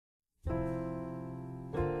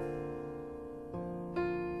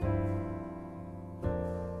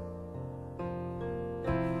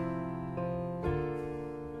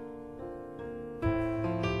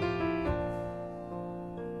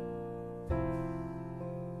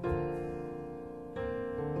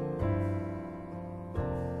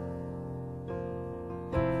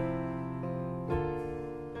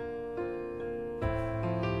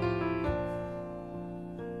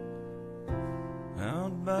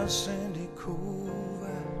by Sandy Cove,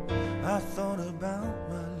 I thought about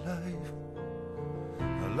my life,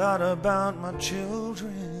 a lot about my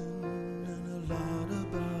children, and a lot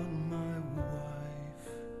about my wife,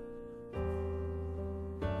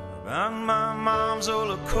 about my mom's old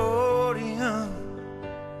accordion,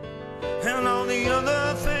 and all the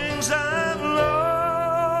other things I've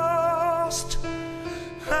lost,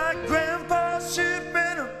 like Grandpa's ship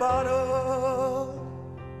in a bottle.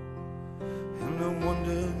 And I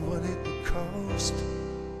wondered what it would cost,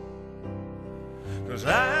 'cause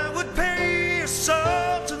I would pay a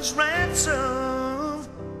sultan's ransom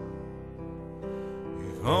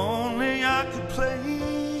if only I could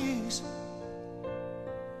place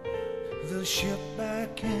the ship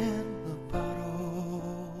back in the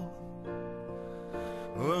bottle,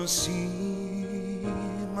 or see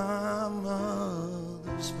my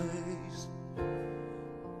mother's face.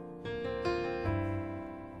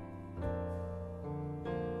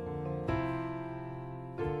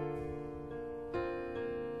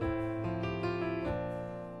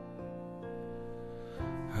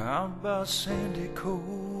 Out by Sandy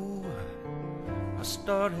Cove, I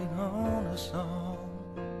started on a song.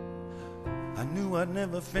 I knew I'd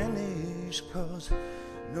never finish, 'cause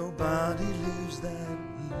nobody lives that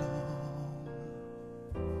long.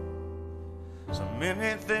 So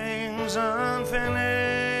many things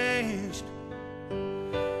unfinished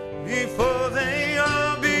before they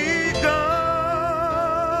are begun,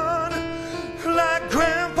 like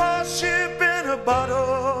Grandpa's ship in a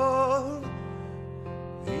bottle.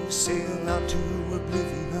 He sailed out to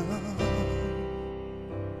oblivion.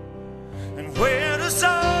 And where does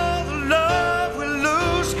all the love we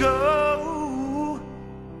lose go?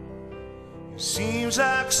 It seems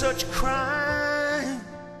like such a crime.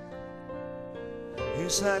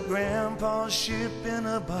 It's like Grandpa's ship in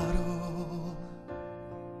a bottle.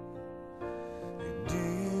 It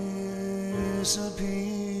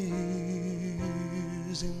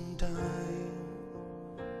disappears in time.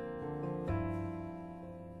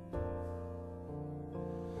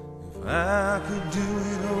 If I could do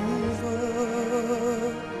it over,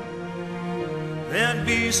 there'd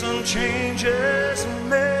be some changes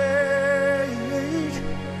made.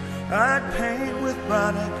 I'd paint with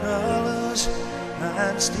brighter colors,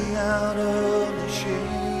 I'd stay out of the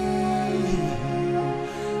shade.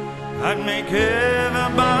 I'd make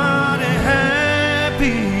everybody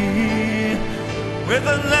happy with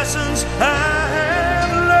the lessons I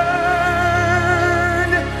have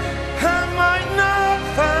learned. I might not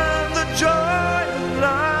find the joy of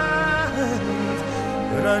life,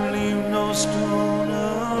 but I'd leave no stone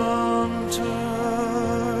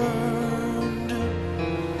unturned.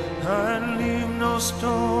 I'd leave no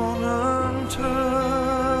stone unturned.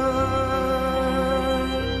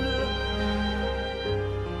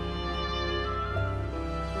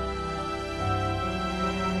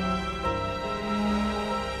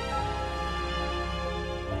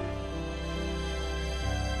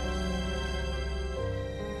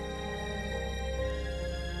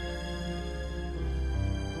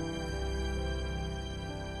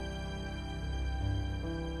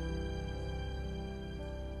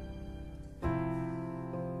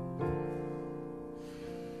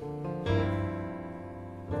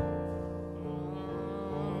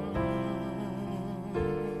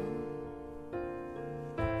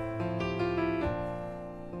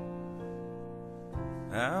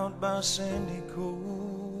 Out by Sandy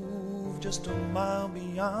Cove, just a mile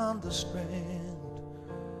beyond the Strand,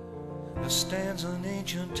 there stands an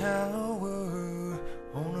ancient tower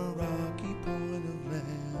on a rocky point of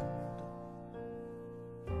land.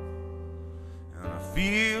 And I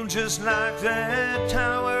feel just like that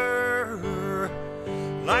tower,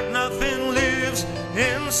 like nothing lives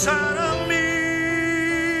inside of me.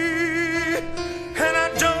 And I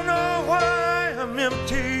don't know why I'm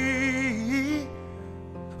empty,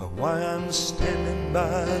 why I'm standing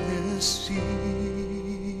by this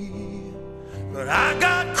sea. But I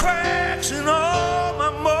got cracks in all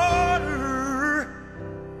my mortar,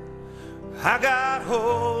 I got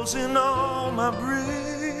holes in all my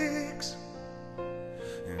bricks,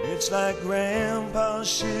 and it's like Grandpa's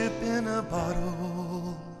ship in a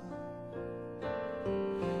bottle.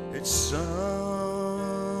 It's something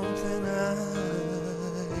I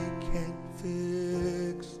can't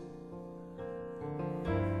fix.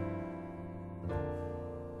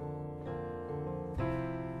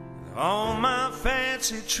 All my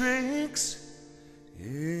fancy tricks,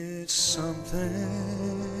 it's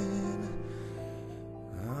something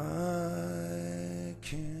I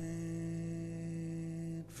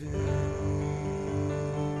can't fix.